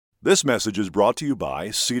This message is brought to you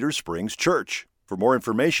by Cedar Springs Church. For more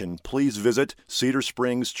information, please visit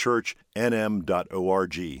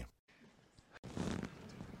cedarspringschurchnm.org.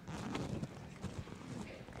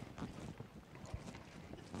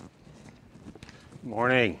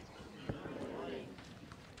 Morning.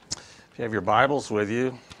 If you have your Bibles with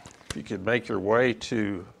you, if you could make your way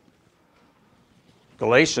to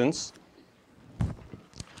Galatians.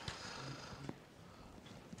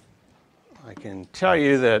 I can tell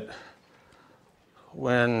you that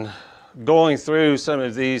when going through some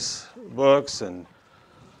of these books and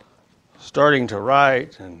starting to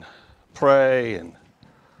write and pray and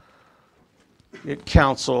get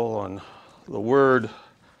counsel on the Word,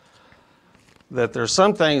 that there's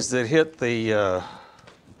some things that hit the,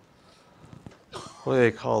 what do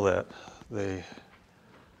they call that?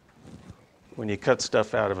 When you cut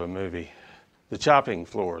stuff out of a movie, the chopping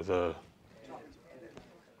floor, the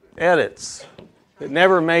edits that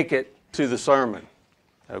never make it to the sermon,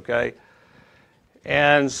 okay?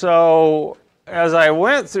 And so as I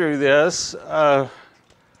went through this,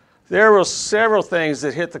 there were several things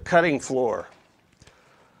that hit the cutting floor.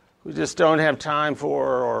 We just don't have time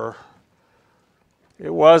for, or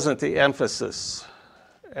it wasn't the emphasis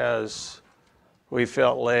as we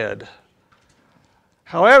felt led.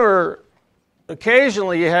 However,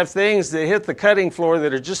 occasionally you have things that hit the cutting floor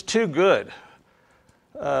that are just too good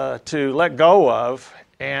to let go of.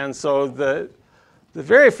 And so the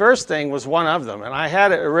very first thing was one of them. And I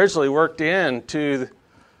had it originally worked into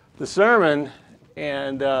the sermon,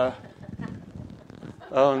 and oh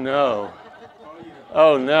no.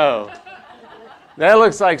 That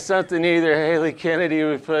looks like something either Haley Kennedy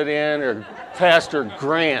would put in or Pastor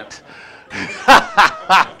Grant.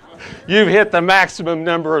 You've hit the maximum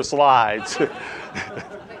number of slides.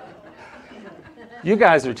 You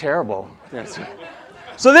guys are terrible. Yes.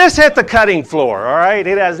 So this hit the cutting floor, all right?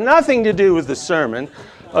 It has nothing to do with the sermon,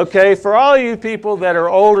 okay? For all you people that are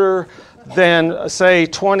older than, say,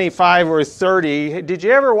 25 or 30, did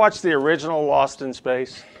you ever watch the original Lost in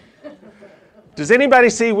Space? Does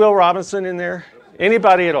anybody see Will Robinson in there?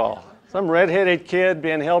 Anybody at all? Some redheaded kid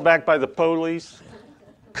being held back by the police?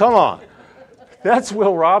 Come on. That's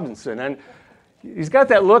Will Robinson. And he's got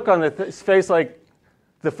that look on his face like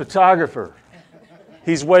the photographer.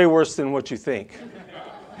 He's way worse than what you think.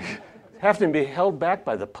 Have to be held back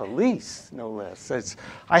by the police, no less.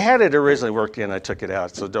 I had it originally worked in. I took it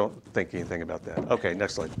out, so don't think anything about that. Okay,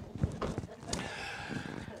 next slide.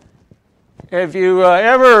 Have you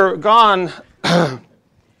ever gone, I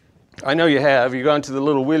know you have, you've gone to the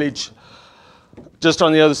little village just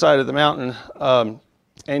on the other side of the mountain,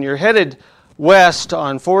 and you're headed west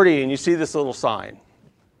on 40, and you see this little sign.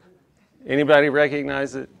 Anybody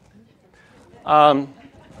recognize it?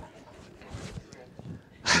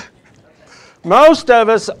 Most of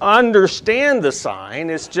us understand the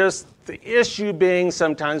sign. It's just the issue being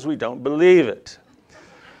sometimes we don't believe it.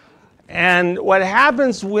 And what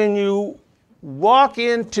happens when you walk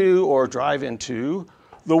into or drive into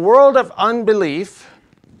the world of unbelief,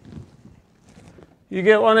 you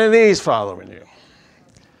get one of these following you.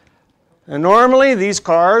 And normally these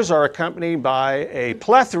cars are accompanied by a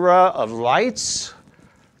plethora of lights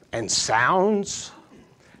and sounds,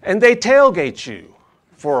 and they tailgate you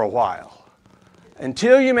for a while.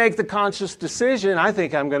 Until you make the conscious decision, I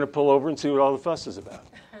think I'm going to pull over and see what all the fuss is about.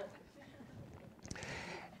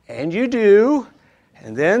 And you do,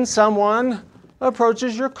 and then someone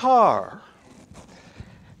approaches your car.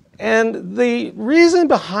 And the reason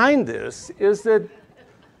behind this is that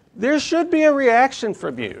there should be a reaction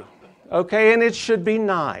from you, okay? And it should be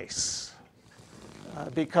nice,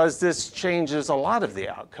 because this changes a lot of the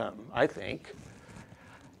outcome, I think.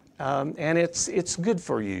 And it's good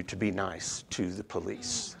for you to be nice to the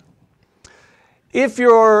police. If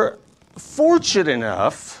you're fortunate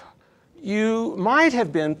enough, you might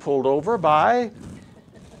have been pulled over by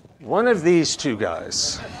one of these two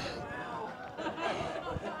guys.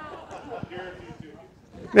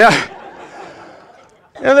 Now,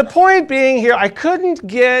 the point being here, I couldn't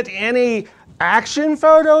get any action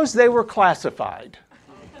photos. They were classified.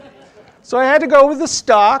 So I had to go with the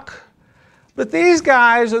stock. But these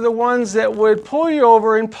guys are the ones that would pull you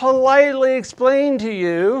over and politely explain to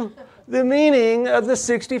you the meaning of the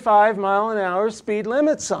 65-mile-an-hour speed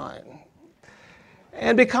limit sign.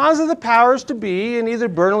 And because of the powers to be in either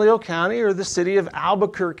Bernalillo County or the city of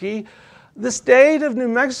Albuquerque, the state of New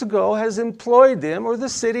Mexico has employed them, or the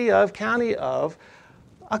city of, county of,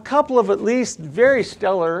 a couple of at least very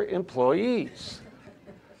stellar employees.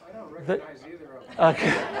 I don't recognize either of them.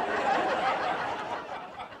 Okay.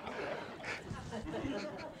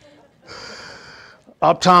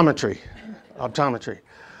 Optometry.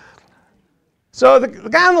 So the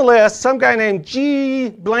guy on the list, some guy named G.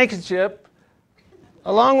 Blankenship,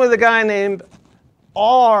 along with a guy named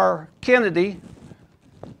R. Kennedy,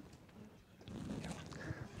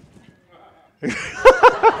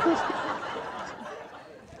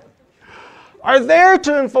 are there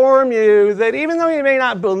to inform you that even though you may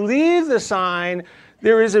not believe the sign,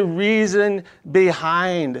 there is a reason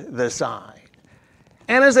behind the sign.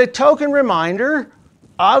 And as a token reminder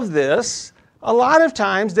of this, a lot of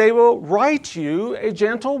times they will write you a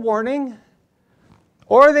gentle warning,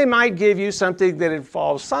 or they might give you something that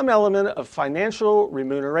involves some element of financial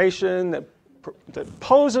remuneration that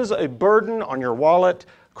poses a burden on your wallet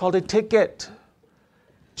called a ticket,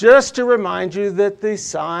 just to remind you that the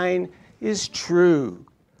sign is true.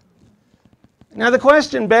 Now the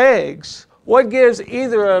question begs, what gives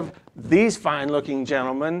either of these fine-looking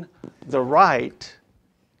gentlemen the right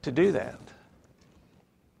to do that?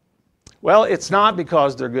 Well, it's not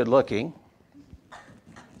because they're good-looking.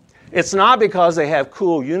 It's not because they have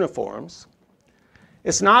cool uniforms.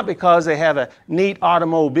 It's not because they have a neat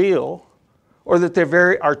automobile or that they're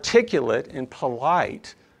very articulate and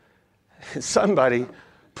polite. Somebody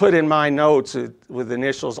put in my notes with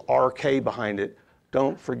initials RK behind it,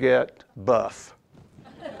 don't forget Buff.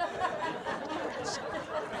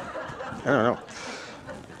 I don't know.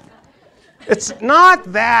 It's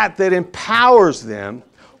not that empowers them.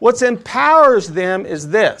 What empowers them is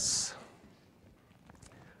this.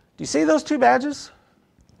 Do you see those two badges?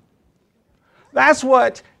 That's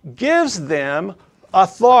what gives them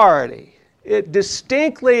authority. It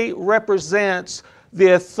distinctly represents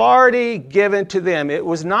the authority given to them. It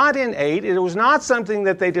was not innate. It was not something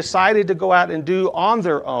that they decided to go out and do on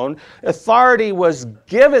their own. Authority was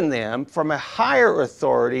given them from a higher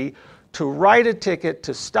authority to write a ticket,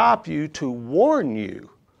 to stop you, to warn you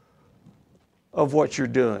of what you're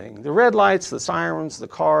doing. The red lights, the sirens, the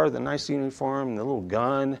car, the nice uniform, the little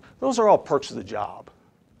gun, those are all perks of the job.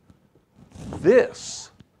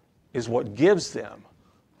 This is what gives them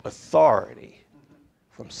authority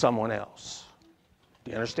from someone else.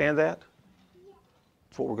 Do you understand that?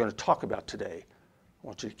 That's what we're going to talk about today. I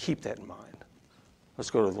want you to keep that in mind. Let's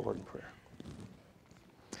go to the Lord in prayer.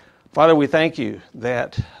 Father, we thank you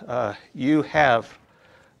that you have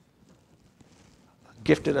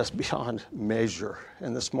gifted us beyond measure.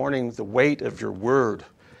 And this morning, the weight of your word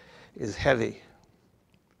is heavy.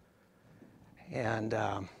 And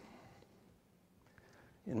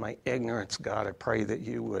in my ignorance, God, I pray that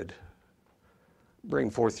you would bring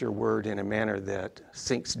forth your word in a manner that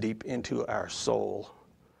sinks deep into our soul.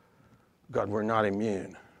 God, we're not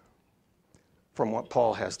immune from what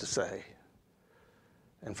Paul has to say.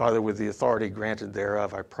 And Father, with the authority granted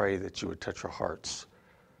thereof, I pray that you would touch our hearts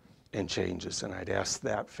and change us. And I'd ask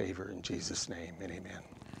that favor in Jesus' name, and amen.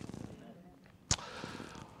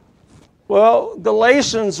 Well,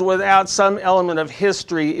 Galatians without some element of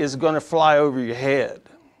history is going to fly over your head,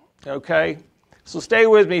 okay? So stay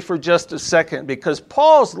with me for just a second, because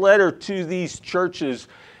Paul's letter to these churches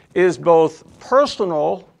is both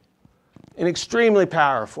personal and extremely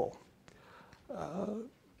powerful.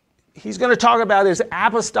 He's going to talk about his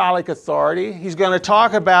apostolic authority. He's going to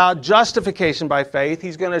talk about justification by faith.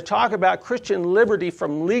 He's going to talk about Christian liberty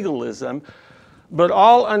from legalism, but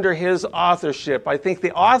all under his authorship. I think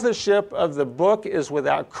the authorship of the book is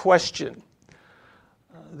without question.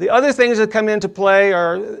 The other things that come into play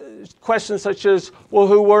are questions such as, well,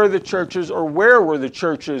 who were the churches, or where were the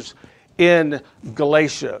churches in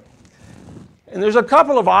Galatia? And there's a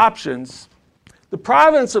couple of options. The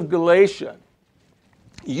province of Galatia,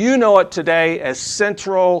 you know it today as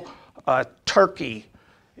Central Turkey.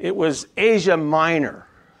 It was Asia Minor.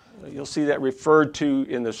 You'll see that referred to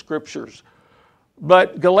in the scriptures.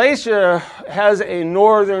 But Galatia has a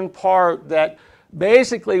northern part that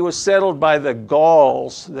basically was settled by the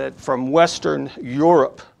Gauls that from Western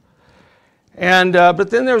Europe. And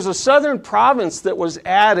but then there's a southern province that was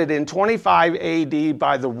added in 25 AD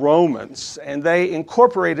by the Romans, and they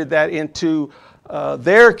incorporated that into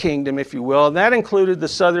their kingdom, if you will. And that included the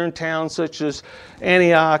southern towns such as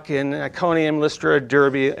Antioch and Iconium, Lystra,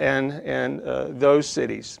 Derbe, and those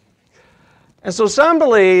cities. And so some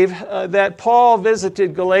believe that Paul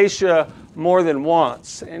visited Galatia more than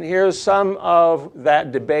once. And here's some of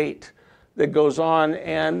that debate that goes on.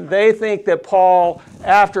 And they think that Paul,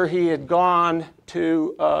 after he had gone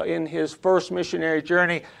to, in his first missionary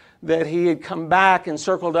journey, that he had come back and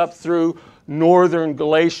circled up through northern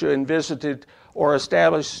Galatia and visited or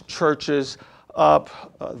established churches up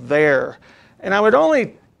there. And I would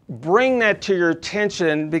only bring that to your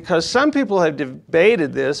attention because some people have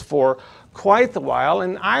debated this for quite the while,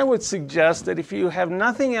 and I would suggest that if you have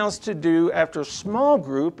nothing else to do after a small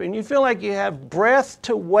group and you feel like you have breath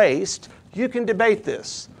to waste, you can debate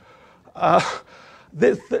this.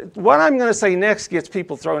 What I'm going to say next gets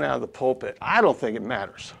people thrown out of the pulpit. I don't think it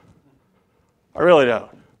matters. I really don't.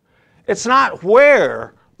 It's not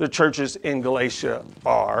where the churches in Galatia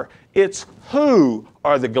are, it's who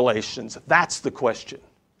are the Galatians. That's the question.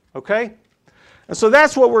 Okay? And so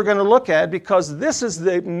that's what we're going to look at, because this is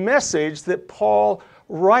the message that Paul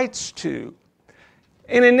writes to.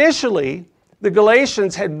 And initially, the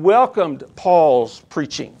Galatians had welcomed Paul's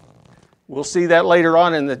preaching. We'll see that later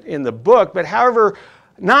on in the book. But however,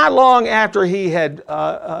 not long after he had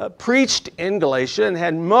preached in Galatia and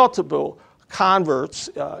had multiple converts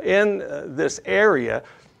in this area,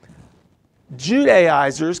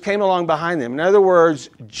 Judaizers came along behind them. In other words,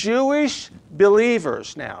 Jewish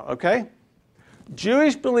believers now, okay?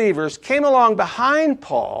 Jewish believers came along behind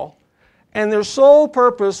Paul, and their sole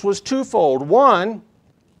purpose was twofold. One,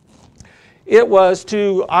 it was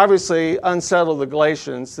to obviously unsettle the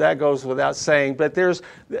Galatians. That goes without saying. But there's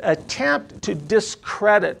an attempt to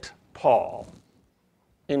discredit Paul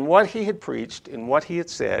in what he had preached, in what he had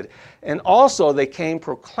said. And also they came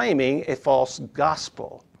proclaiming a false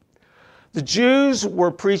gospel. The Jews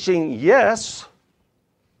were preaching, yes,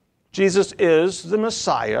 Jesus is the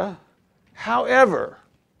Messiah. However,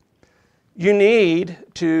 you need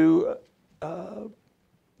to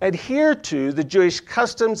adhere to the Jewish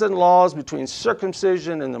customs and laws between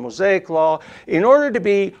circumcision and the Mosaic law in order to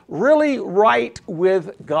be really right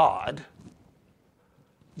with God.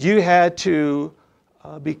 You had to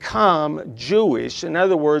become Jewish. In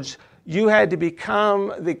other words, you had to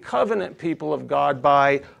become the covenant people of God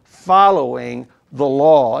by following the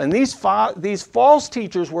law. And these false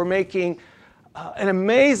teachers were making an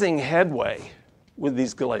amazing headway with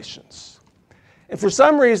these Galatians. And for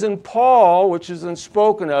some reason, Paul, which is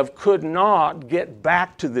unspoken of, could not get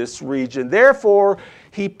back to this region. Therefore,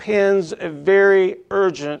 he pens a very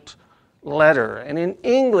urgent letter. And in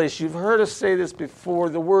English, you've heard us say this before,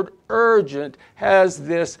 the word urgent has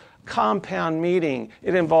this compound meaning.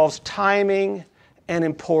 It involves timing and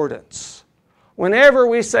importance. Whenever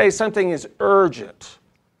we say something is urgent,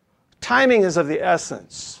 timing is of the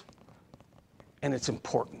essence, and it's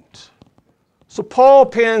important. So Paul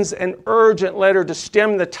pens an urgent letter to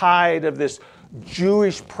stem the tide of this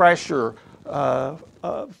Jewish pressure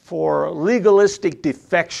for legalistic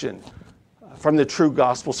defection from the true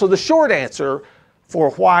gospel. So the short answer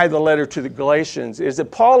for why the letter to the Galatians is that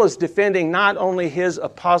Paul is defending not only his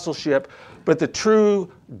apostleship, but the true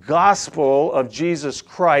gospel of Jesus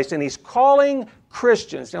Christ. And he's calling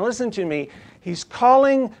Christians, now listen to me, he's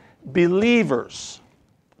calling believers,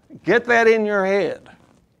 get that in your head.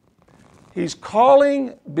 He's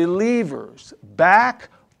calling believers back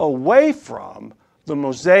away from the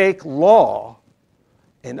Mosaic law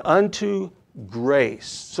and unto grace.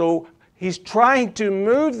 So he's trying to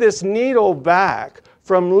move this needle back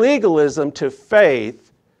from legalism to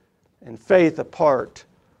faith, and faith apart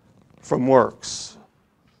from works.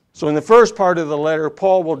 So in the first part of the letter,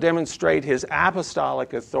 Paul will demonstrate his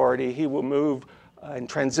apostolic authority. He will move and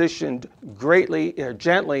transition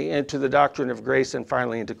gently into the doctrine of grace, and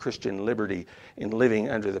finally into Christian liberty in living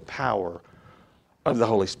under the power of the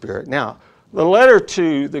Holy Spirit. Now, the letter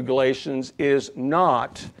to the Galatians is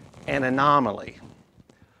not an anomaly.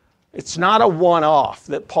 It's not a one-off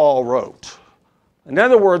that Paul wrote. In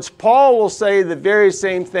other words, Paul will say the very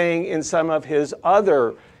same thing in some of his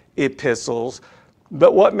other epistles,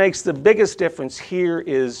 but what makes the biggest difference here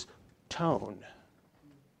is tone.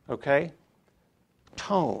 Okay?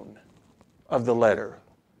 Tone of the letter.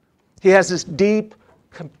 He has this deep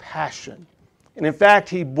compassion. And in fact,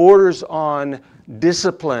 he borders on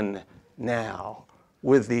discipline now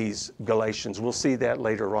with these Galatians. We'll see that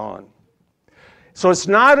later on. So it's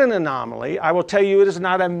not an anomaly. I will tell you it is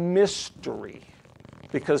not a mystery,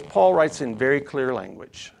 because Paul writes in very clear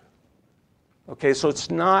language. Okay, so it's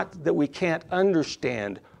not that we can't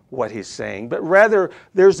understand what he's saying, but rather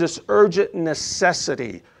there's this urgent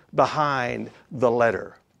necessity behind the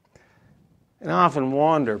letter. And I often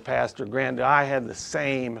wonder, Pastor Grant, do I have the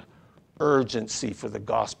same urgency for the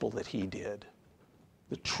gospel that he did?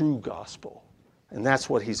 The true gospel. And that's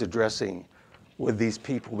what he's addressing with these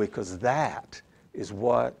people, because that is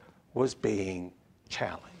what was being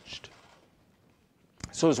challenged.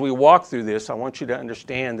 So as we walk through this, I want you to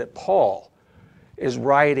understand that Paul is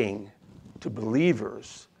writing to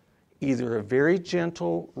believers either a very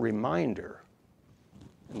gentle reminder,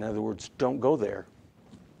 in other words, don't go there,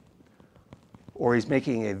 or he's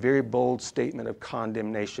making a very bold statement of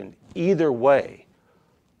condemnation. Either way,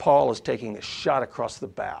 Paul is taking a shot across the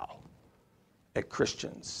bow at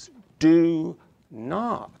Christians. Do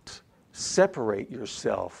not separate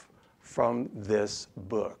yourself from this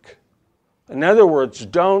book. In other words,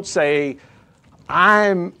 don't say,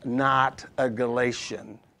 I'm not a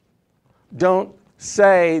Galatian. Don't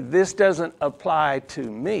say, this doesn't apply to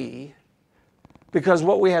me. Because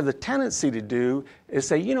what we have the tendency to do is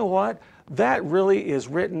say, you know what? That really is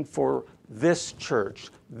written for this church,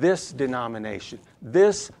 this denomination,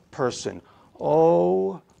 this person.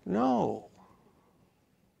 Oh, no.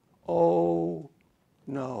 Oh,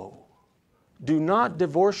 no. Do not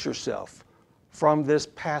divorce yourself from this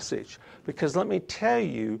passage, because let me tell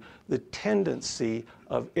you the tendency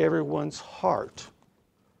of everyone's heart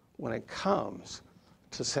when it comes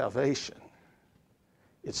to salvation.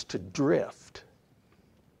 It's to drift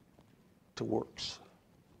to works.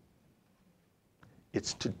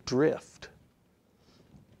 It's to drift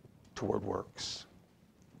toward works.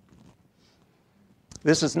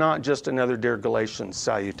 This is not just another Dear Galatians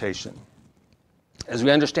salutation. As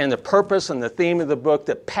we understand the purpose and the theme of the book,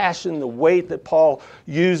 the passion, the weight that Paul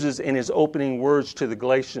uses in his opening words to the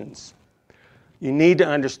Galatians, you need to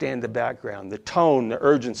understand the background, the tone, the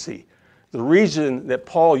urgency, the reason that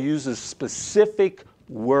Paul uses specific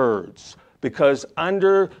words, because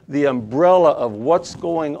under the umbrella of what's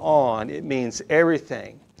going on, it means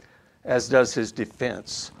everything, as does his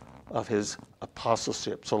defense of his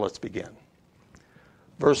apostleship. So let's begin.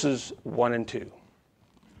 Verses 1 and 2.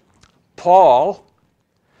 Paul,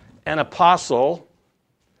 an apostle,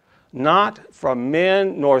 not from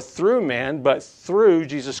men nor through men, but through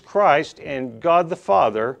Jesus Christ and God the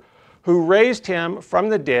Father, who raised him from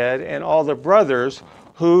the dead, and all the brothers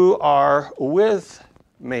who are with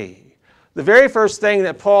me. The very first thing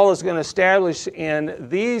that Paul is going to establish in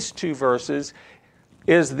these two verses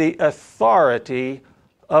is the authority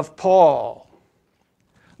of Paul.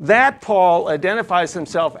 That Paul identifies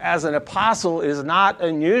himself as an apostle is not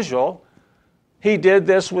unusual. He did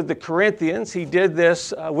this with the Corinthians. He did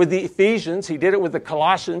this with the Ephesians. He did it with the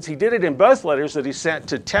Colossians. He did it in both letters that he sent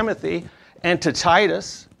to Timothy and to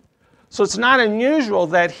Titus. So it's not unusual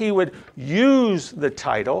that he would use the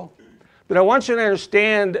title. But I want you to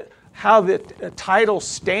understand how the title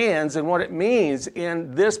stands and what it means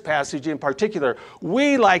in this passage in particular.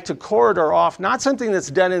 We like to corridor off not something that's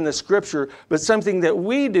done in the Scripture, but something that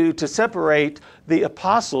we do to separate the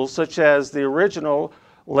apostles, such as the original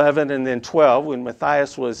 11 and then 12 when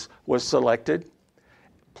Matthias was selected,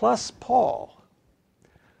 plus Paul.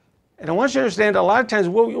 And I want you to understand a lot of times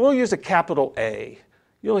we'll use a capital A.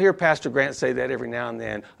 You'll hear Pastor Grant say that every now and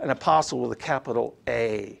then, an apostle with a capital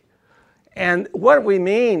A. And what we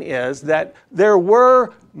mean is that there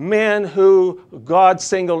were men who God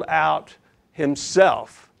singled out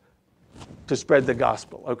himself to spread the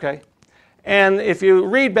gospel, okay? And if you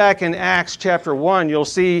read back in Acts chapter 1, you'll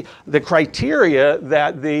see the criteria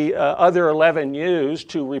that the other 11 used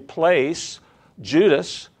to replace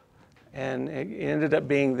Judas, and it ended up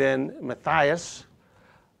being then Matthias.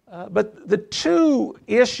 But the two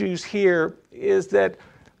issues here is that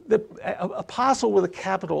the apostle with a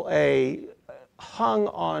capital A hung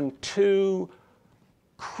on two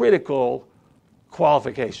critical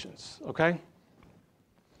qualifications, okay?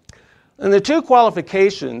 And the two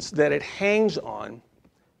qualifications that it hangs on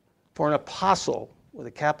for an apostle with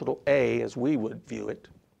a capital A, as we would view it,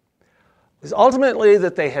 is ultimately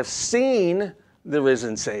that they have seen the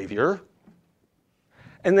risen Savior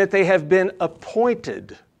and that they have been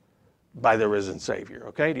appointed by the risen Savior,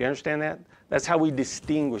 okay? Do you understand that? That's how we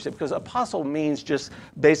distinguish it, because apostle means just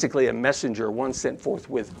basically a messenger, one sent forth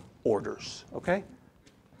with orders, okay?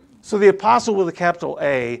 So the apostle with a capital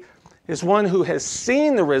A is one who has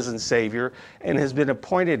seen the risen Savior and has been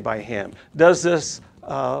appointed by him. Does this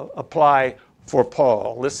apply for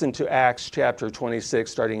Paul? Listen to Acts chapter 26,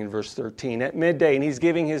 starting in verse 13. At midday, and he's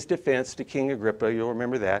giving his defense to King Agrippa. You'll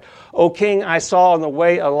remember that. O king, I saw on the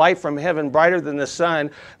way a light from heaven brighter than the sun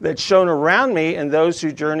that shone around me and those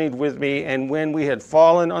who journeyed with me. And when we had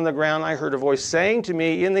fallen on the ground, I heard a voice saying to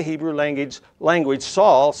me in the Hebrew language,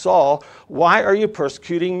 Saul, Saul, why are you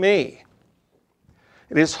persecuting me?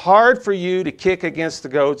 It is hard for you to kick against the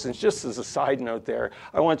goats. And just as a side note there,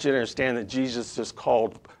 I want you to understand that Jesus just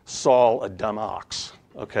called Saul a dumb ox,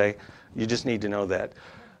 okay? You just need to know that.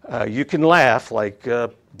 You can laugh like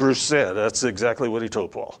Bruce said. That's exactly what he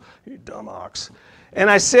told Paul, you dumb ox. And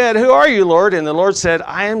I said, who are you, Lord? And the Lord said,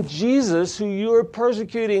 I am Jesus who you are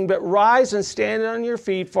persecuting, but rise and stand on your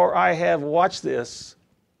feet, for I have, watch this,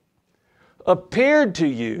 appeared to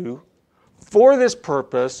you for this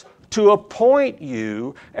purpose, to appoint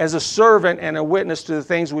you as a servant and a witness to the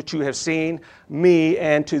things which you have seen me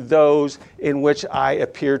and to those in which I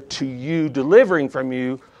appeared to you, delivering from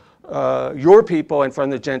you your people and from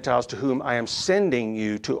the Gentiles to whom I am sending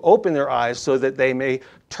you, to open their eyes so that they may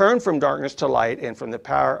turn from darkness to light and from the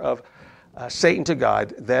power of Satan to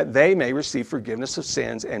God, that they may receive forgiveness of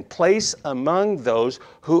sins and place among those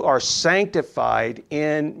who are sanctified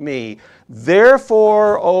in me.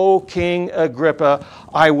 Therefore, O King Agrippa,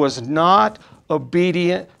 I was not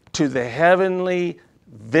obedient to the heavenly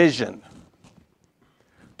vision.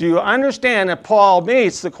 Do you understand that Paul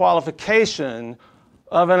meets the qualification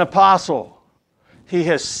of an apostle? He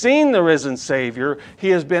has seen the risen Savior. He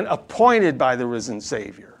has been appointed by the risen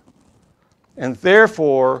Savior. And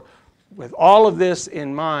therefore, with all of this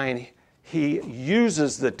in mind, he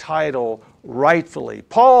uses the title rightfully.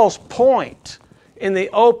 Paul's point in the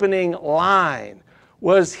opening line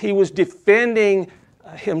was he was defending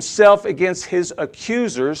himself against his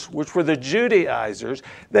accusers, which were the Judaizers,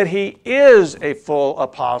 that he is a full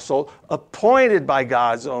apostle, appointed by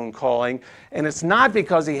God's own calling, and it's not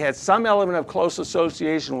because he had some element of close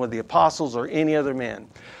association with the apostles or any other men.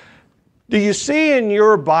 Do you see in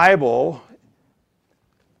your Bible,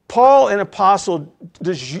 Paul, an apostle,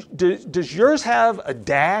 does yours have a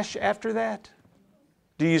dash after that?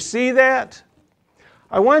 Do you see that?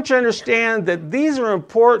 I want you to understand that these are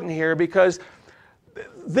important here because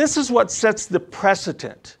this is what sets the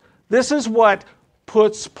precedent. This is what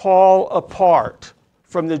puts Paul apart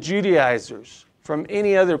from the Judaizers, from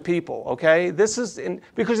any other people, okay?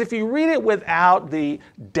 Because if you read it without the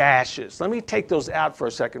dashes, let me take those out for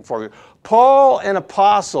a second for you. Paul, an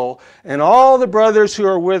apostle, and all the brothers who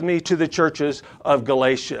are with me to the churches of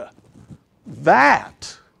Galatia.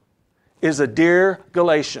 That is a Dear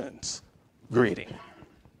Galatians greeting.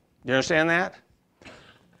 You understand that?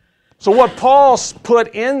 So what Paul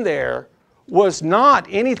put in there was not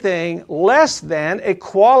anything less than a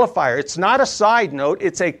qualifier. It's not a side note,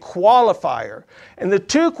 it's a qualifier. And the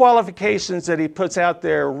two qualifications that he puts out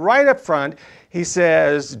there right up front, he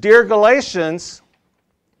says, Dear Galatians,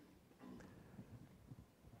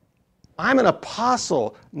 I'm an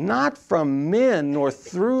apostle, not from men nor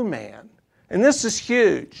through man. And this is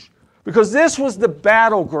huge, because this was the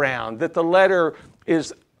battleground that the letter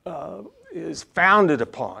is founded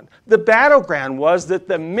upon. The battleground was that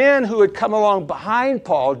the men who had come along behind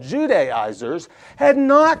Paul, Judaizers, had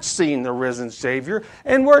not seen the risen Savior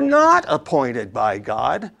and were not appointed by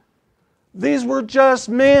God. These were just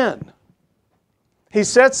men. He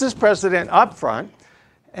sets this precedent up front,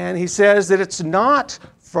 and he says that it's not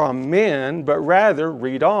from men, but rather,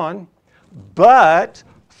 read on, but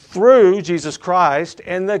through Jesus Christ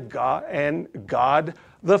and God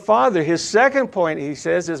the Father. His second point, he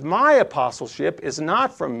says, is my apostleship is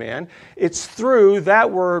not from men. It's through, that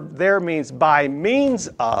word there means by means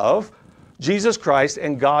of Jesus Christ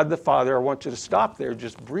and God the Father. I want you to stop there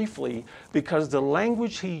just briefly, because the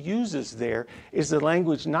language he uses there is the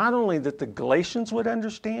language not only that the Galatians would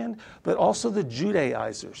understand, but also the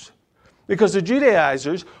Judaizers. Because the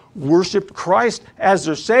Judaizers worshiped Christ as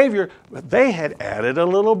their Savior, but they had added a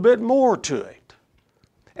little bit more to it.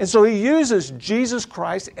 And so he uses Jesus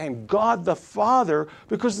Christ and God the Father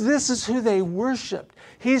because this is who they worshiped.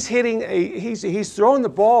 He's throwing the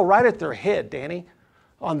ball right at their head, Danny,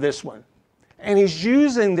 on this one. And he's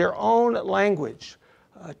using their own language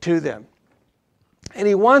to them. And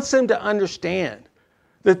he wants them to understand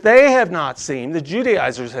that they have not seen, the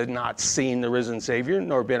Judaizers had not seen the risen Savior,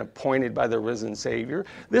 nor been appointed by the risen Savior.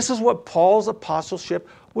 This is what Paul's apostleship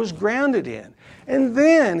was grounded in. And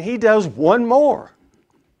then he does one more.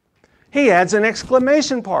 He adds an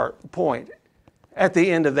exclamation point at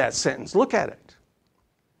the end of that sentence. Look at it.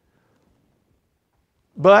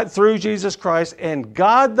 But through Jesus Christ and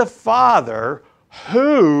God the Father,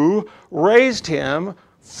 who raised him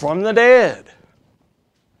from the dead.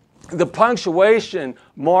 The punctuation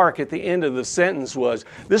mark at the end of the sentence was,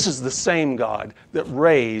 this is the same God that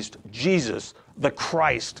raised Jesus, the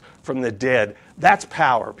Christ, from the dead. That's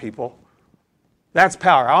power, people. That's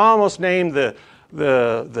power. I almost named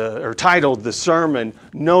or titled the sermon,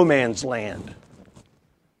 No Man's Land.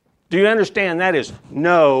 Do you understand? That is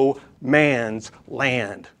no man's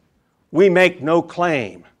land. We make no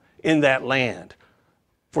claim in that land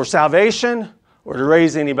for salvation or to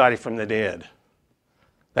raise anybody from the dead.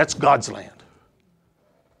 That's God's land.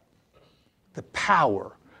 The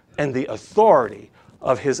power and the authority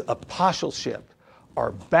of his apostleship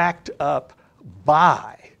are backed up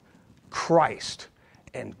by Christ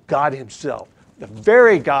and God himself. The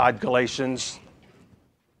very God, Galatians,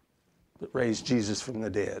 that raised Jesus from the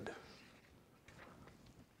dead.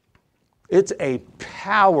 It's a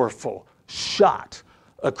powerful shot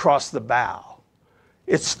across the bow.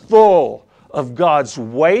 It's full of God's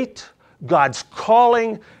weight, God's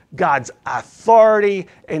calling, God's authority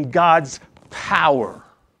and God's power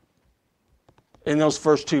in those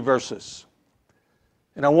first two verses.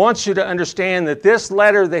 And I want you to understand that this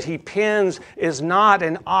letter that he pens is not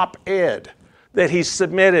an op-ed that he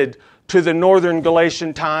submitted to the Northern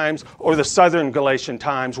Galatian Times or the Southern Galatian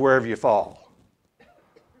Times, wherever you fall.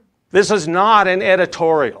 This is not an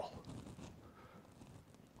editorial.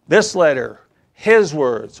 This letter, his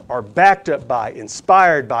words, are backed up by,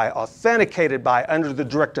 inspired by, authenticated by, under the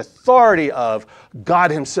direct authority of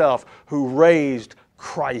God himself, who raised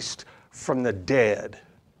Christ from the dead.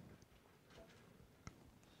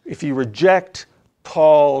 If you reject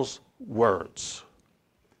Paul's words,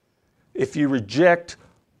 if you reject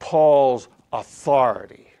Paul's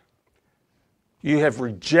authority, you have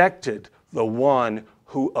rejected the one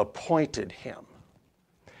who appointed him.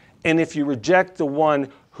 And if you reject the one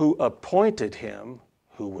who appointed him,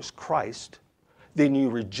 who was Christ, then you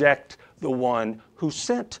reject the one who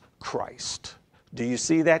sent Christ. Do you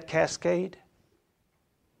see that cascade?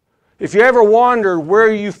 If you ever wondered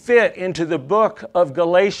where you fit into the book of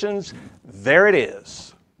Galatians, there it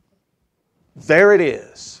is. There it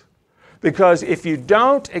is. Because if you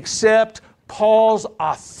don't accept Paul's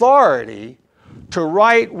authority to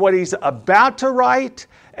write what he's about to write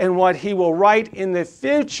and what he will write in the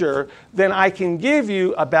future, then I can give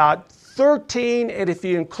you about 13, and if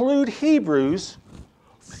you include Hebrews,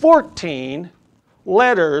 14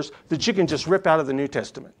 letters that you can just rip out of the New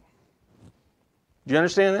Testament. Do you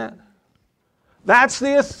understand that? That's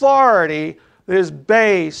the authority that is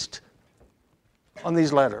based on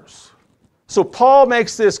these letters. So Paul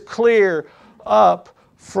makes this clear up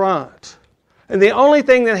front. And the only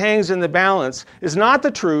thing that hangs in the balance is not the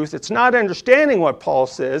truth, it's not understanding what Paul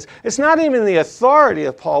says, it's not even the authority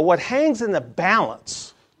of Paul. What hangs in the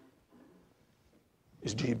balance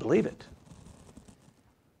is, do you believe it?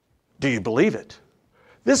 Do you believe it?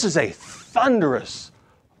 This is a thunderous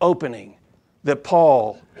opening that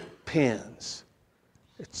Paul pens.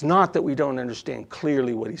 It's not that we don't understand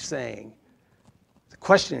clearly what he's saying. The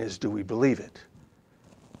question is, do we believe it?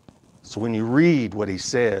 So when you read what he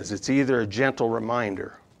says, it's either a gentle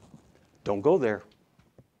reminder, don't go there,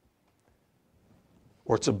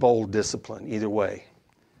 or it's a bold discipline. Either way,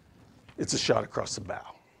 it's a shot across the bow.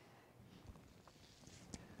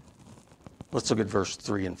 Let's look at verse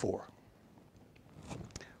 3 and 4.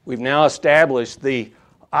 We've now established the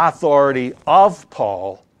authority of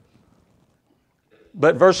Paul,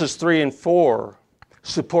 but verses 3 and 4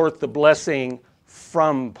 support the blessing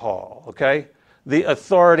from Paul, okay? The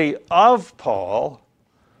authority of Paul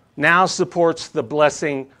now supports the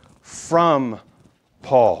blessing from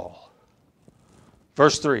Paul.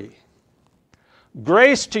 Verse 3,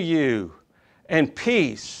 grace to you and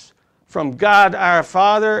peace from God our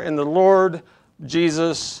Father and the Lord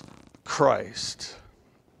Jesus Christ.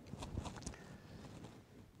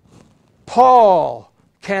 Paul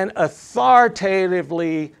can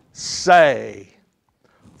authoritatively say,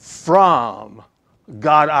 from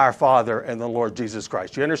God our Father and the Lord Jesus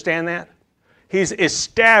Christ. You understand that? He's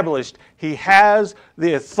established, he has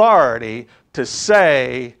the authority to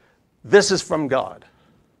say, this is from God.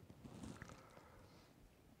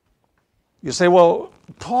 You say, well,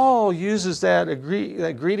 Paul uses that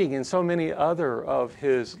greeting in so many other of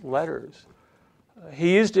his letters.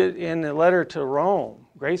 He used it in the letter to Rome,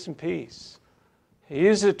 grace and peace. He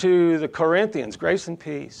used it to the Corinthians, grace and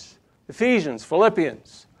peace. Ephesians,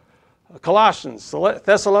 Philippians, Colossians,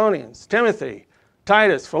 Thessalonians, Timothy,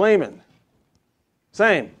 Titus, Philemon.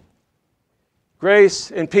 Same.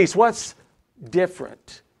 Grace and peace. What's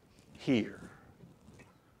different here?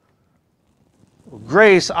 Well,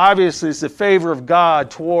 grace obviously is the favor of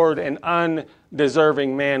God toward an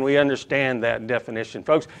undeserving man. We understand that definition.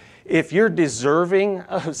 Folks, if you're deserving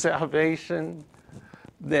of salvation,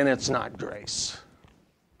 then it's not grace.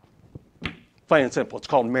 Plain and simple. It's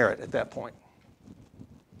called merit at that point.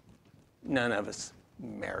 None of us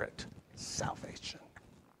merit salvation.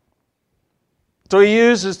 So he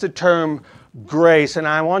uses the term grace, and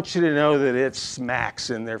I want you to know that it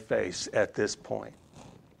smacks in their face at this point.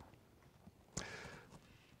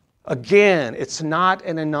 Again, it's not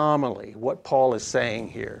an anomaly what Paul is saying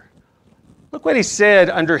here. Look what he said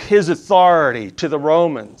under his authority to the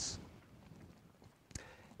Romans.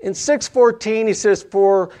 In 6:14, he says,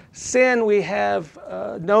 for sin we have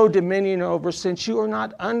no dominion over, since you are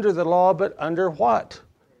not under the law, but under what?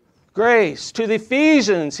 Grace. To the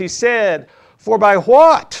Ephesians, he said, for by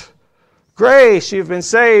what? Grace you've been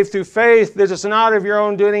saved through faith that is not of your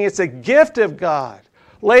own doing. It's a gift of God.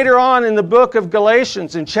 Later on in the book of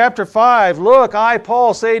Galatians, in chapter 5, look, I,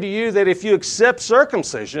 Paul, say to you that if you accept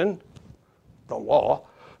circumcision, the law,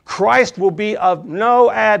 Christ will be of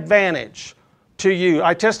no advantage to you.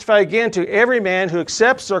 I testify again to every man who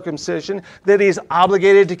accepts circumcision that he is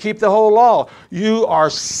obligated to keep the whole law. You are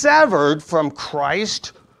severed from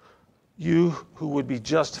Christ. You who would be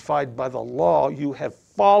justified by the law, you have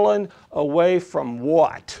fallen away from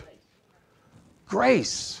what?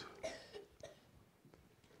 Grace.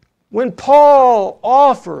 When Paul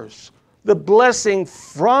offers the blessing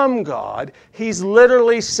from God, he's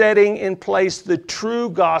literally setting in place the true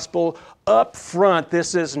gospel up front.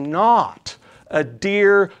 This is not a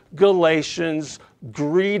Dear Galatians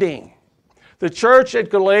greeting. The church at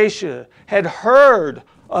Galatia had heard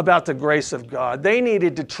about the grace of God. They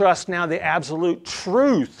needed to trust now the absolute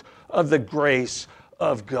truth of the grace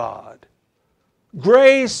of God.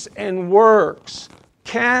 Grace and works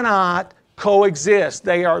cannot coexist.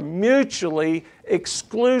 They are mutually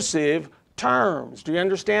exclusive terms. Do you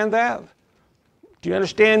understand that? Do you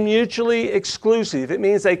understand mutually exclusive? It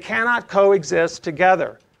means they cannot coexist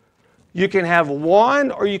together. You can have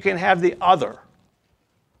one or you can have the other.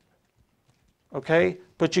 Okay?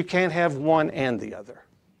 But you can't have one and the other.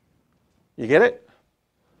 You get it?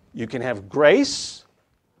 You can have grace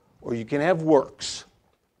or you can have works.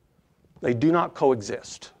 They do not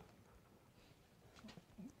coexist.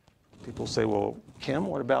 People say, well, Kim,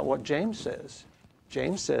 what about what James says?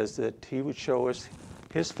 James says that he would show us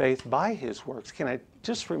his faith by his works. Can I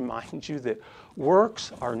just remind you that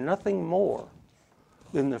works are nothing more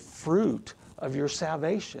than the fruit of your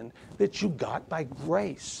salvation that you got by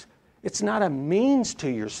grace. It's not a means to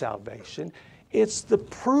your salvation. It's the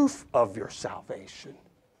proof of your salvation.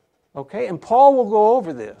 Okay? And Paul will go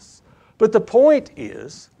over this. But the point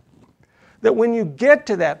is that when you get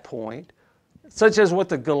to that point, such as what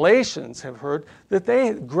the Galatians have heard,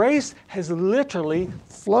 that grace has literally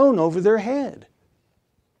flown over their head.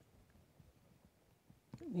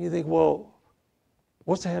 You think, well,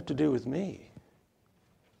 what's that have to do with me?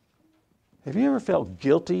 Have you ever felt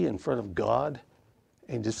guilty in front of God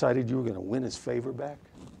and decided you were going to win his favor back?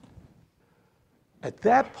 At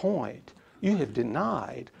that point, you have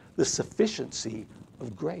denied the sufficiency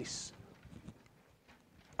of grace.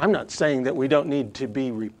 I'm not saying that we don't need to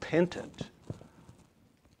be repentant.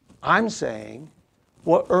 I'm saying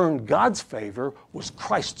what earned God's favor was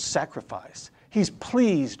Christ's sacrifice. He's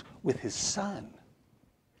pleased with his Son.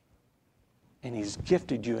 And he's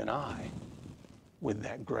gifted you and I with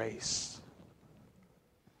that grace.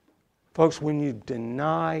 Folks, when you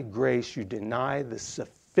deny grace, you deny the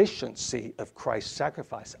sufficiency of Christ's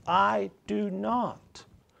sacrifice. I do not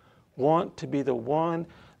want to be the one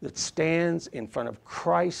that stands in front of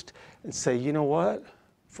Christ and say, you know what,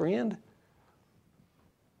 friend?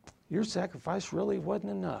 Your sacrifice really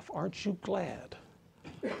wasn't enough. Aren't you glad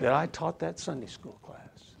that I taught that Sunday school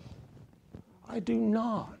class? I do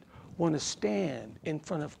not want to stand in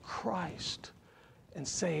front of Christ and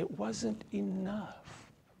say it wasn't enough.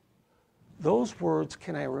 Those words,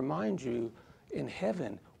 can I remind you, in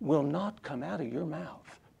heaven will not come out of your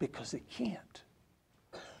mouth because it can't.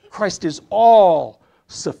 Christ is all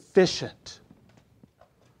sufficient.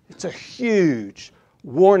 It's a huge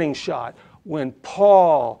warning shot when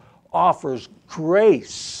Paul offers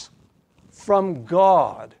grace from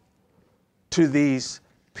God to these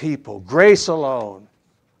people. Grace alone,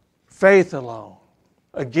 faith alone.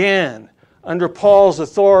 Again, under Paul's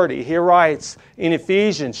authority, he writes in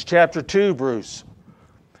Ephesians chapter 2, Bruce,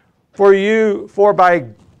 For by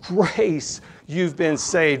grace you've been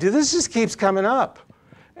saved. This just keeps coming up.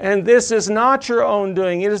 And this is not your own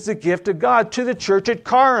doing. It is the gift of God. To the church at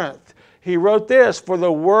Corinth, he wrote this, For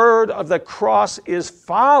the word of the cross is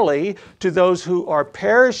folly to those who are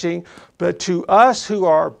perishing, but to us who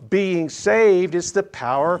are being saved, it's the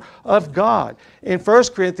power of God. In 1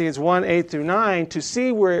 Corinthians 1, 8-9, to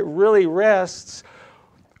see where it really rests,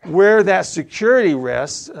 where that security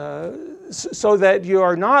rests, so that you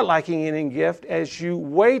are not lacking in gift as you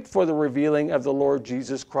wait for the revealing of the Lord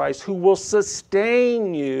Jesus Christ, who will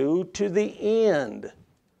sustain you to the end.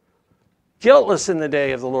 Guiltless in the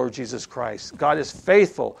day of the Lord Jesus Christ. God is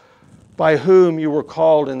faithful, by whom you were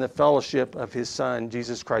called in the fellowship of his Son,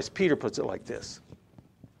 Jesus Christ. Peter puts it like this.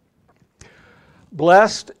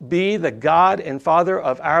 Blessed be the God and Father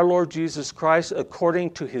of our Lord Jesus Christ,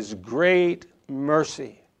 according to his great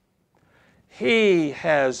mercy. He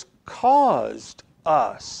has caused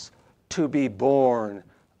us to be born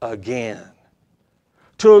again,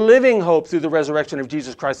 to a living hope through the resurrection of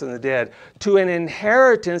Jesus Christ from the dead, to an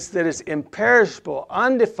inheritance that is imperishable,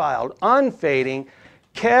 undefiled, unfading,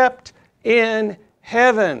 kept in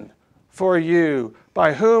heaven for you,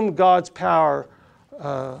 by whom God's power,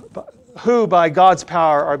 who by God's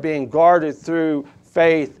power are being guarded through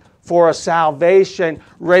faith for a salvation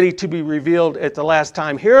ready to be revealed at the last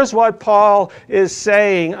time. Here's what Paul is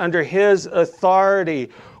saying under his authority.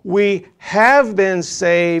 We have been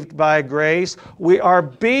saved by grace. We are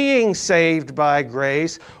being saved by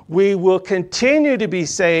grace. We will continue to be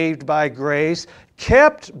saved by grace,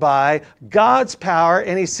 kept by God's power.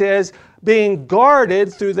 And he says, being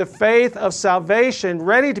guarded through the faith of salvation,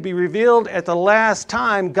 ready to be revealed at the last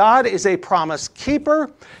time. God is a promise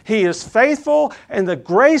keeper. He is faithful, and the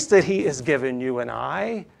grace that he has given you and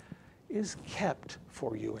I is kept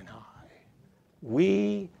for you and I.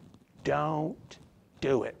 We don't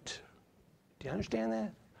do it. Do you understand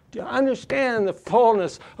that? Do you understand the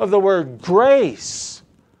fullness of the word grace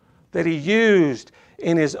that he used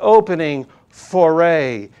in his opening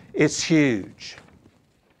foray? It's huge.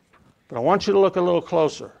 But I want you to look a little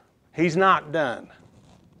closer. He's not done.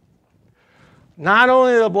 Not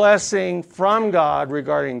only the blessing from God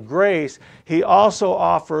regarding grace, he also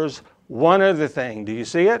offers one other thing. Do you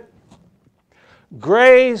see it?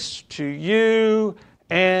 Grace to you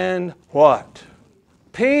and what?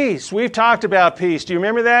 Peace. We've talked about peace. Do you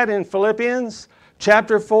remember that in Philippians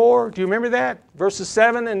chapter 4? Do you remember that? Verses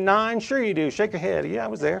 7 and 9? Sure you do. Shake your head. Yeah, I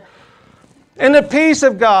was there. And the peace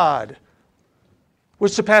of God,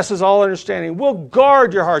 which surpasses all understanding, will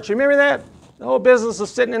guard your hearts. You remember that? The whole business of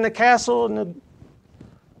sitting in the castle.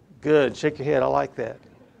 Good. Shake your head. I like that.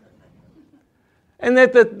 And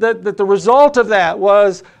that the result of that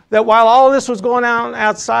was that while all this was going on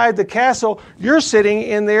outside the castle, you're sitting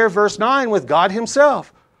in there, verse 9, with God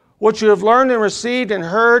himself. What you have learned and received and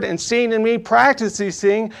heard and seen in me, practice these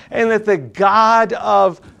things, and that the God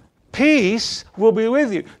of peace will be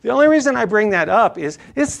with you. The only reason I bring that up is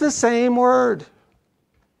it's the same word.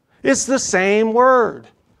 It's the same word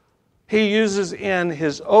he uses in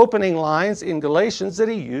his opening lines in Galatians that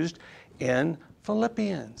he used in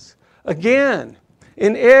Philippians. Again,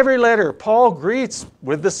 in every letter, Paul greets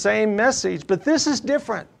with the same message, but this is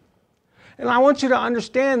different. And I want you to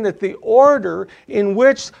understand that the order in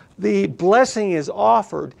which the blessing is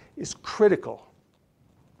offered is critical.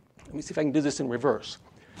 Let me see if I can do this in reverse.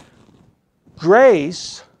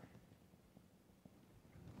 Grace,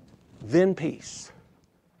 then peace.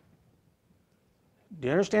 Do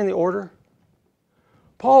you understand the order?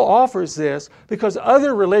 Paul offers this because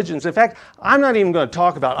other religions, in fact, I'm not even going to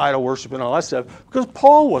talk about idol worship and all that stuff because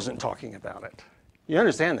Paul wasn't talking about it. You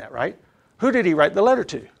understand that, right? Who did he write the letter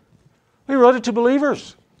to? He wrote it to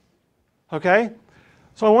believers. Okay?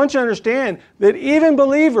 So I want you to understand that even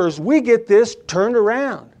believers, we get this turned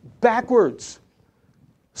around, backwards.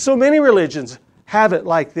 So many religions have it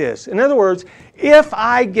like this. In other words, if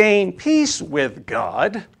I gain peace with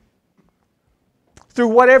God through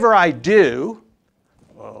whatever I do,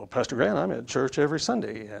 well, Pastor Grant, I'm at church every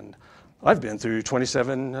Sunday, and I've been through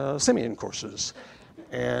 27 Simeon courses,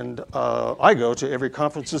 and I go to every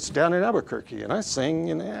conference that's down in Albuquerque, and I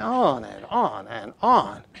sing, and on and on and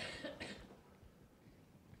on.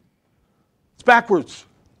 It's backwards.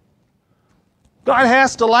 God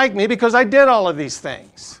has to like me because I did all of these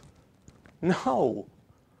things. No.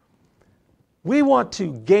 We want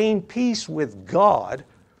to gain peace with God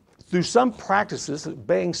through some practices,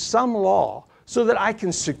 obeying some law, so that I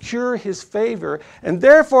can secure his favor, and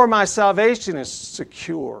therefore my salvation is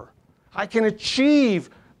secure. I can achieve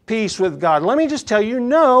peace with God. Let me just tell you,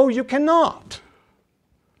 no, you cannot.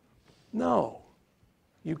 No,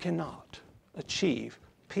 you cannot achieve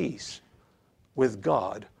peace with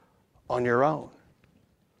God on your own.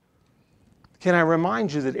 Can I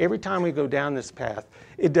remind you that every time we go down this path,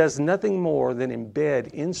 it does nothing more than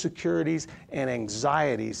embed insecurities and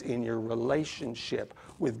anxieties in your relationship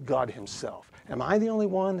with God himself. Am I the only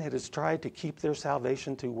one that has tried to keep their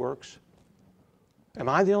salvation through works? Am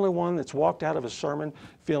I the only one that's walked out of a sermon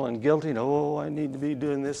feeling guilty and, oh, I need to be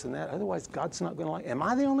doing this and that? Otherwise, God's not going to like. Am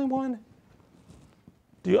I the only one?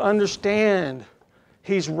 Do you understand?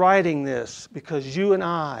 He's writing this because you and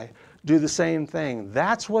I do the same thing.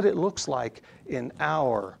 That's what it looks like in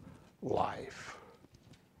our life.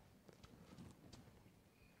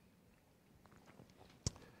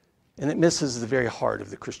 And it misses the very heart of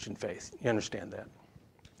the Christian faith. You understand that?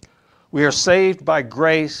 We are saved by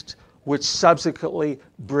grace, which subsequently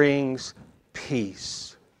brings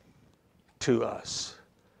peace to us.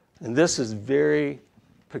 And this is very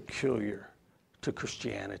peculiar to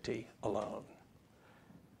Christianity alone.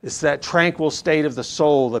 It's that tranquil state of the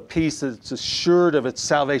soul, the peace that's assured of its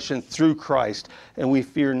salvation through Christ, and we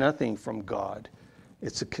fear nothing from God.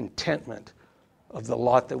 It's a contentment of the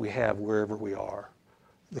lot that we have wherever we are.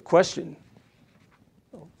 The question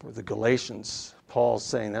for the Galatians, Paul's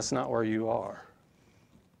saying that's not where you are.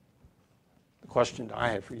 The question I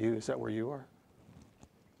have for you, is that where you are?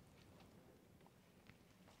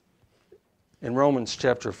 In Romans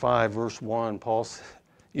chapter 5, verse 1, Paul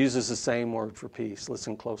uses the same word for peace.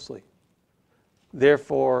 Listen closely.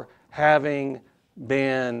 Therefore, having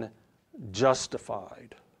been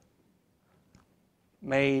justified,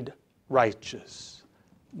 made righteous,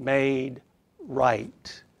 made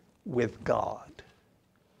right with God,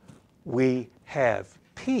 we have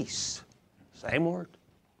peace, same word,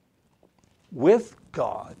 with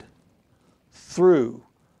God through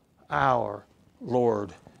our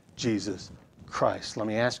Lord Jesus Christ. Let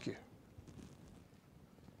me ask you,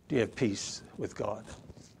 do you have peace with God?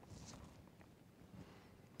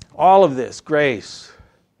 All of this grace,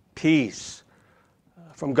 peace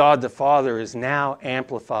from God the Father is now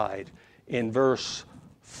amplified in verse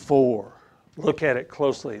 4. Look at it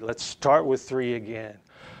closely. Let's start with 3 again.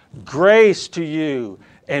 Grace to you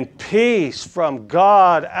and peace from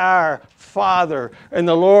God our Father and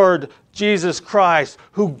the Lord Jesus Christ,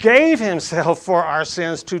 who gave himself for our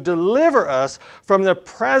sins to deliver us from the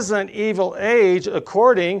present evil age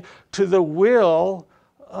according to the will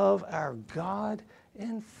of our God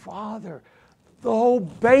and Father. The whole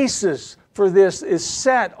basis for this is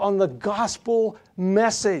set on the gospel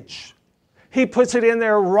message. He puts it in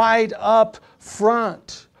there right up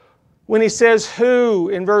front. When he says who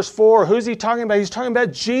in verse 4, who's he talking about? He's talking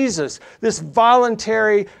about Jesus, this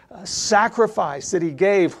voluntary sacrifice that he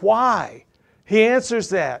gave. Why? He answers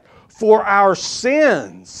that. For our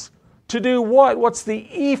sins. To do what? What's the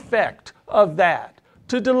effect of that?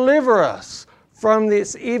 To deliver us from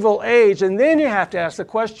this evil age. And then you have to ask the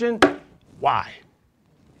question, why?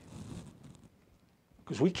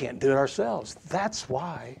 Because we can't do it ourselves. That's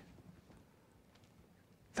why.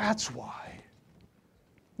 That's why.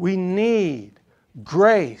 We need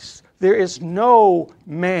grace. There is no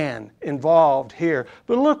man involved here.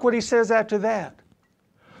 But look what he says after that.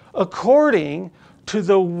 According to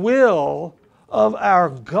the will of our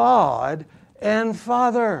God and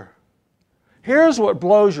Father. Here's what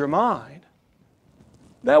blows your mind.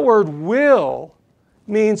 That word will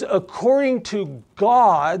means according to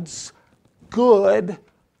God's good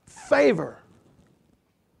favor.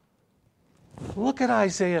 Look at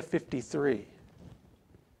Isaiah 53.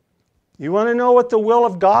 You want to know what the will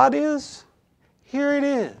of God is? Here it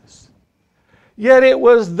is. Yet it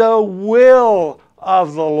was the will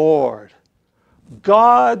of the Lord,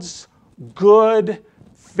 God's good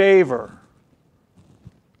favor,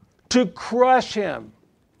 to crush him.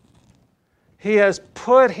 He has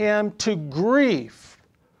put him to grief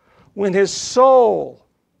when his soul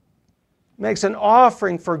makes an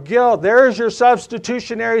offering for guilt. There's your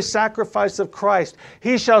substitutionary sacrifice of Christ.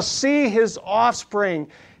 He shall see his offspring.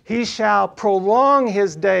 He shall prolong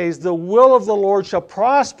his days. The will of the Lord shall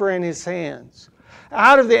prosper in his hands.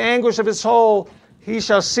 Out of the anguish of his soul he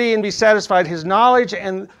shall see and be satisfied. His knowledge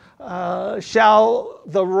and shall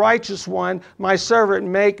the righteous one, my servant,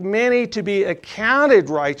 make many to be accounted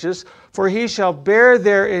righteous, for he shall bear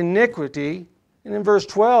their iniquity. And in verse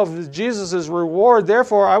 12, Jesus' reward,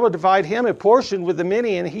 therefore I will divide him a portion with the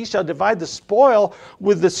many, and he shall divide the spoil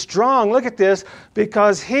with the strong. Look at this,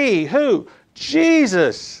 because he, who?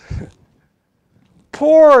 Jesus,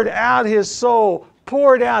 poured out his soul.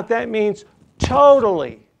 Poured out, that means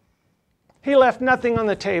totally. He left nothing on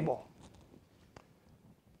the table.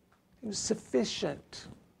 He was sufficient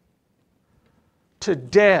to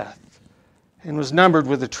death and was numbered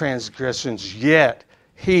with the transgressions, yet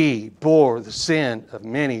he bore the sin of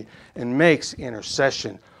many and makes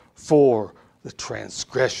intercession for the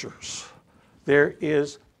transgressors. There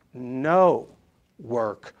is no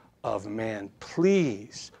work of man.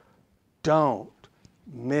 Please don't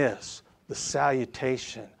miss the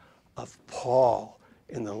salutation of Paul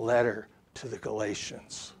in the letter to the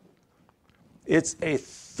Galatians. It's a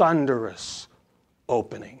thunderous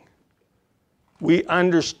opening. We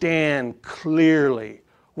understand clearly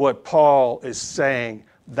what Paul is saying.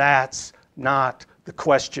 That's not the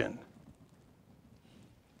question.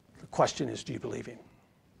 The question is, do you believe him?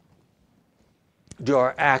 Do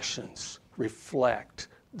our actions reflect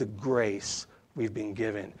the grace we've been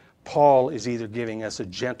given? Paul is either giving us a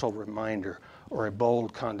gentle reminder or a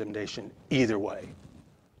bold condemnation. Either way,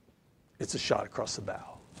 it's a shot across the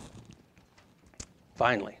bow.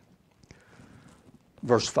 Finally,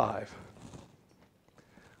 verse 5.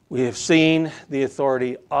 We have seen the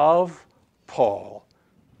authority of Paul,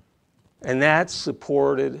 and that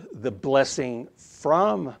supported the blessing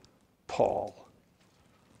from Paul.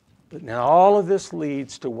 But now all of this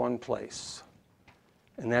leads to one place,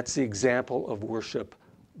 and that's the example of worship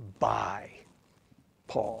by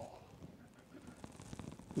Paul.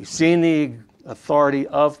 We've seen the authority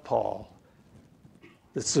of Paul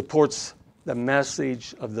that supports the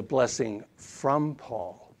message of the blessing from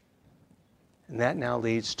Paul. And that now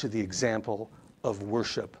leads to the example of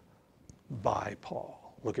worship by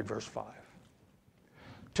Paul. Look at verse 5.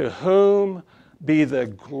 To whom be the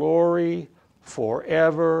glory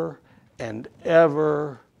forever and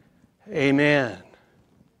ever. Amen.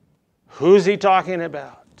 Who's he talking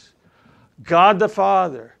about? God the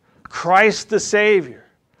Father, Christ the Savior,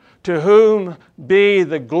 to whom be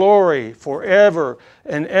the glory forever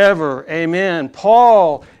and ever. Amen.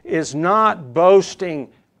 Paul is not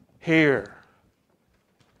boasting here.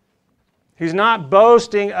 He's not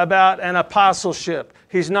boasting about an apostleship.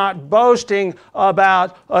 He's not boasting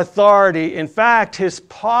about authority. In fact, his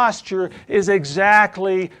posture is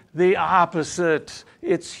exactly the opposite.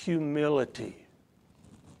 It's humility.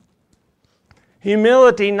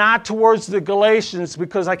 Humility not towards the Galatians,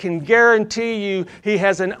 because I can guarantee you he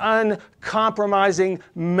has an uncompromising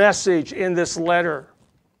message in this letter.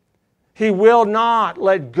 He will not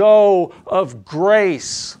let go of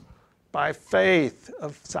grace by faith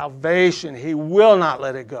of salvation. He will not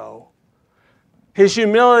let it go. His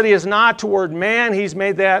humility is not toward man. He's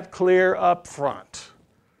made that clear up front.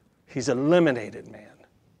 He's eliminated man.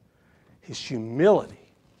 His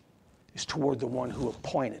humility is toward the one who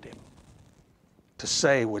appointed him to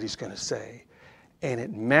say what he's going to say. And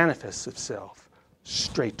it manifests itself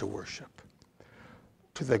straight to worship.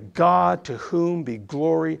 To the God to whom be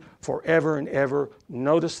glory forever and ever.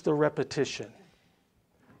 Notice the repetition.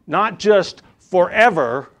 Not just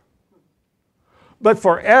forever, but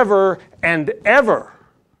forever and ever.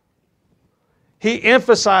 He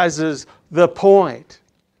emphasizes the point.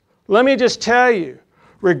 Let me just tell you,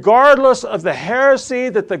 regardless of the heresy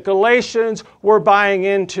that the Galatians were buying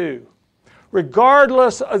into,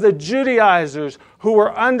 regardless of the Judaizers who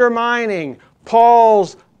were undermining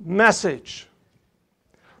Paul's message,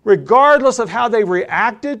 regardless of how they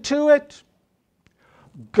reacted to it,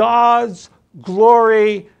 God's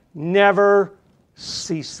glory never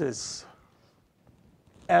ceases.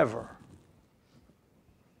 Ever.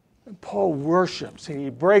 And Paul worships and he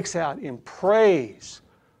breaks out in praise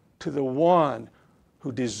to the one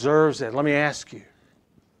who deserves it. Let me ask you,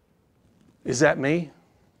 is that me?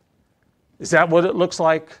 Is that what it looks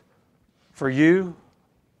like for you?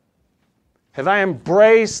 Have I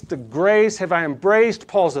embraced the grace? Have I embraced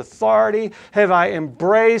Paul's authority? Have I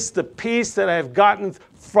embraced the peace that I have gotten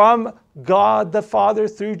from God the Father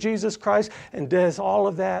through Jesus Christ? And has all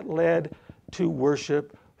of that led to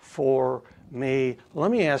worship for me?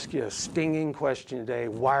 Let me ask you a stinging question today.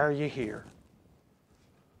 Why are you here?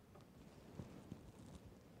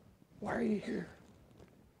 Why are you here?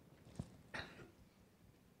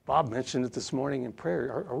 Bob mentioned it this morning in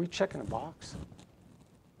prayer. Are we checking a box?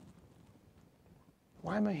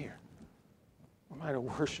 Why am I here? Am I to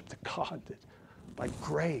worship the God that by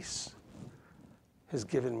grace has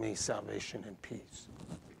given me salvation and peace?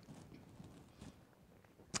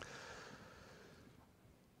 At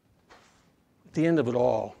the end of it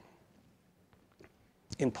all,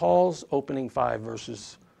 in Paul's opening 5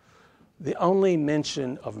 verses, the only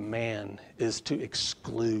mention of man is to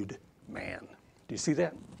exclude man. Do you see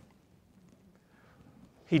that?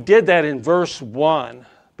 He did that in verse 1.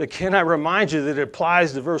 But can I remind you that it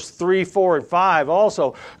applies to verse 3, 4, and 5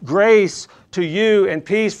 also? Grace to you and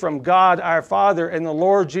peace from God our Father and the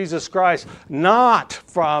Lord Jesus Christ, not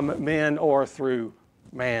from men or through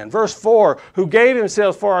man. Verse 4, who gave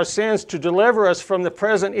himself for our sins to deliver us from the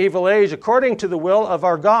present evil age according to the will of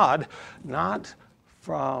our God, not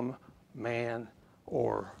from man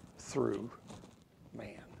or through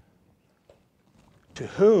man. To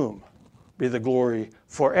whom be the glory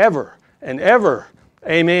forever and ever.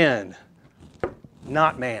 Amen.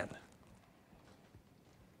 Not man.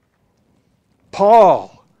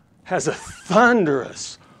 Paul has a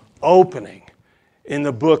thunderous opening in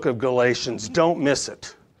the book of Galatians. Don't miss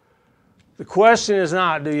it. The question is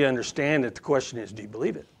not, do you understand it? The question is, do you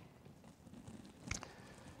believe it?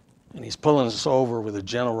 And he's pulling us over with a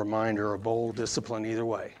gentle reminder of bold discipline either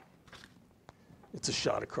way. It's a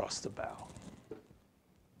shot across the bow.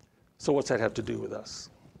 So what's that have to do with us?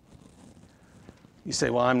 You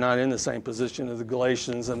say, well, I'm not in the same position as the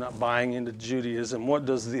Galatians. I'm not buying into Judaism. What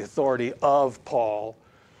does the authority of Paul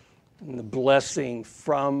and the blessing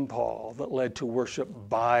from Paul that led to worship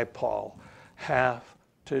by Paul have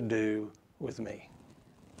to do with me?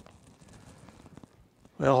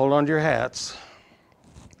 Well, hold on to your hats.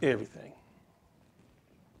 Everything.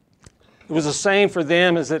 It was the same for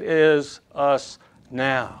them as it is us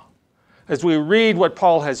now. As we read what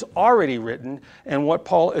Paul has already written and what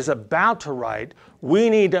Paul is about to write, we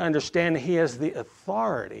need to understand that he has the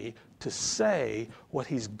authority to say what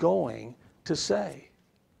he's going to say.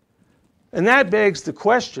 And that begs the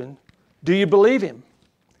question, do you believe him?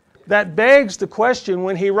 that begs the question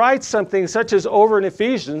when he writes something such as over in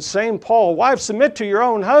Ephesians, same Paul, wives, submit to your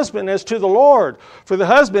own husband as to the Lord. For the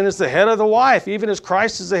husband is the head of the wife, even as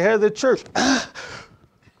Christ is the head of the church.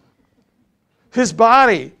 His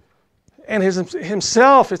body and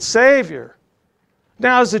himself, its Savior.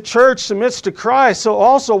 Now as the church submits to Christ, so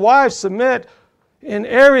also wives submit in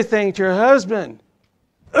everything to your husband.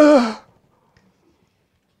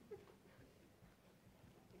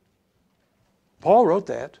 Paul wrote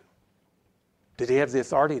that. Did he have the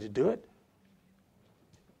authority to do it?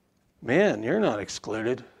 Men, you're not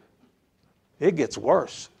excluded. It gets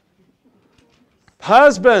worse.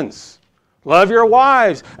 Husbands, love your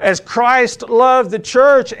wives as Christ loved the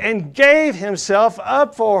church and gave himself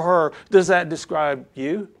up for her. Does that describe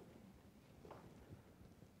you?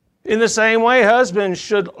 In the same way, husbands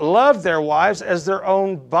should love their wives as their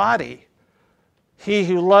own body. He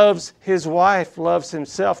who loves his wife loves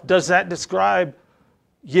himself. Does that describe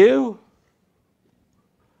you?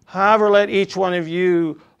 However, let each one of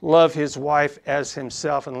you love his wife as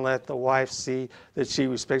himself, and let the wife see that she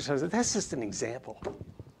respects her husband. That's just an example.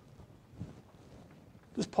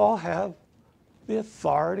 Does Paul have the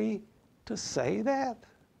authority to say that?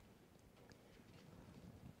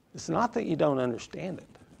 It's not that you don't understand it.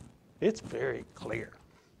 It's very clear.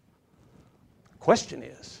 The question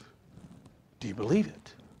is, do you believe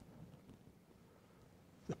it?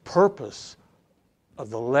 The purpose of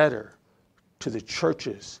the letter to the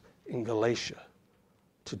churches in Galatia,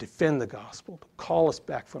 to defend the gospel, to call us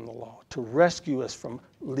back from the law, to rescue us from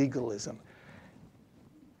legalism.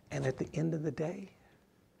 And at the end of the day,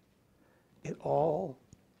 it all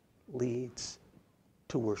leads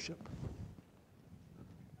to worship.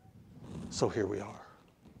 So here we are.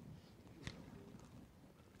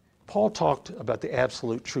 Paul talked about the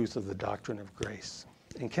absolute truth of the doctrine of grace.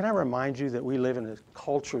 And can I remind you that we live in a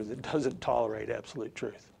culture that doesn't tolerate absolute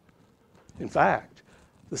truth? In fact,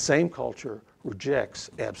 the same culture rejects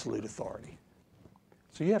absolute authority.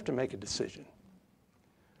 So you have to make a decision.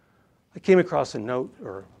 I came across a note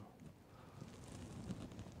or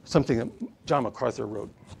something that John MacArthur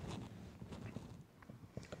wrote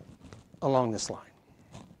along this line.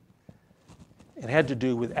 It had to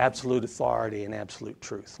do with absolute authority and absolute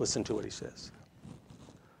truth. Listen to what he says.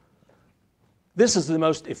 This is the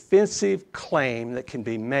most offensive claim that can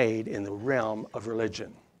be made in the realm of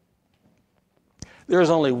religion. There is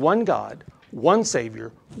only one God, one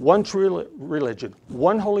Savior, one true religion,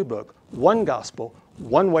 one holy book, one gospel,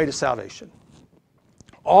 one way to salvation.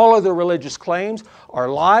 All other religious claims are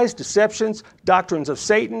lies, deceptions, doctrines of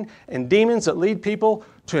Satan, and demons that lead people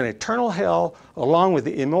to an eternal hell, along with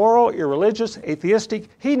the immoral, irreligious, atheistic,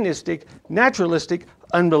 hedonistic, naturalistic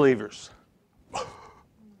unbelievers.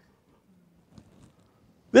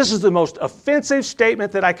 This is the most offensive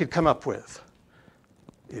statement that I could come up with.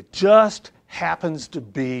 It just happens to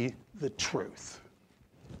be the truth.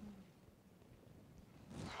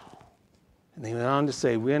 And they went on to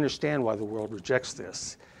say, we understand why the world rejects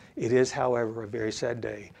this. It is, however, a very sad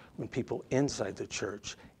day when people inside the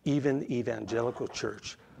church, even the evangelical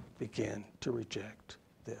church, begin to reject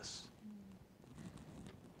this.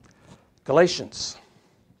 Galatians,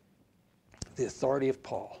 the authority of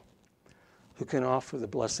Paul, who can offer the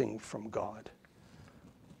blessing from God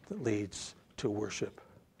that leads to worship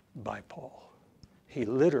by Paul. He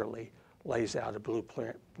literally lays out a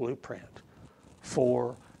blueprint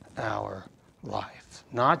for our life.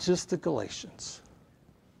 Not just the Galatians,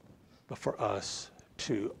 but for us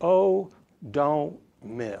too. Oh, don't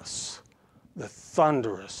miss the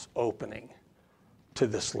thunderous opening to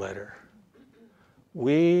this letter.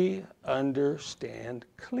 We understand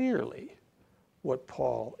clearly what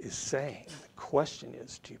Paul is saying. The question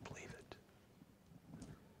is, do you believe it?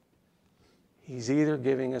 He's either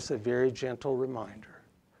giving us a very gentle reminder,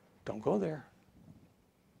 don't go there,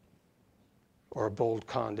 or a bold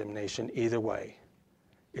condemnation. Either way,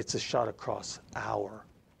 it's a shot across our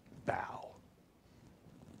bow.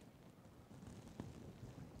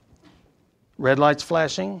 Red lights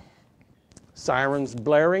flashing, sirens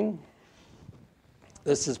blaring.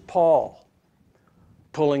 This is Paul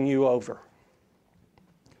pulling you over.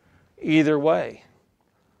 Either way,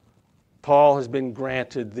 Paul has been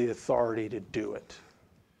granted the authority to do it.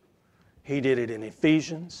 He did it in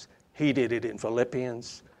Ephesians. He did it in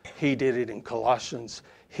Philippians. He did it in Colossians.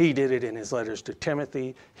 He did it in his letters to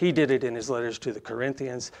Timothy. He did it in his letters to the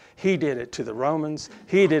Corinthians. He did it to the Romans.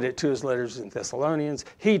 He did it to his letters in Thessalonians.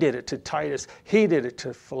 He did it to Titus. He did it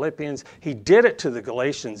to Philippians. He did it to the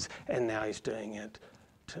Galatians. And now he's doing it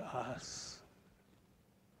to us.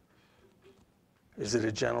 Is it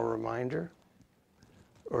a gentle reminder,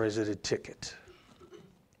 or is it a ticket?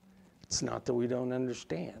 It's not that we don't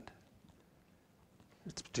understand.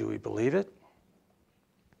 Do we believe it?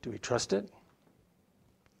 Do we trust it?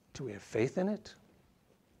 Do we have faith in it?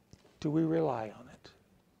 Do we rely on it?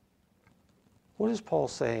 What is Paul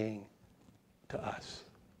saying to us,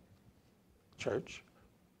 church?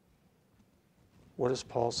 What is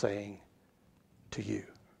Paul saying to you?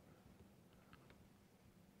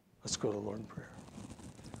 Let's go to the Lord in prayer.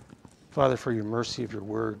 Father, for your mercy of your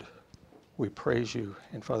word, we praise you.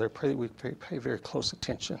 And Father, I pray that we pay very close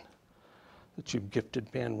attention, that you've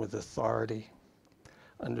gifted men with authority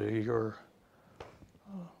under your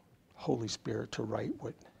Holy Spirit to write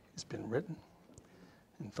what has been written.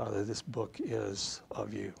 And Father, this book is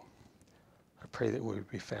of you. I pray that we would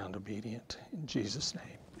be found obedient. In Jesus'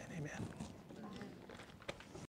 name.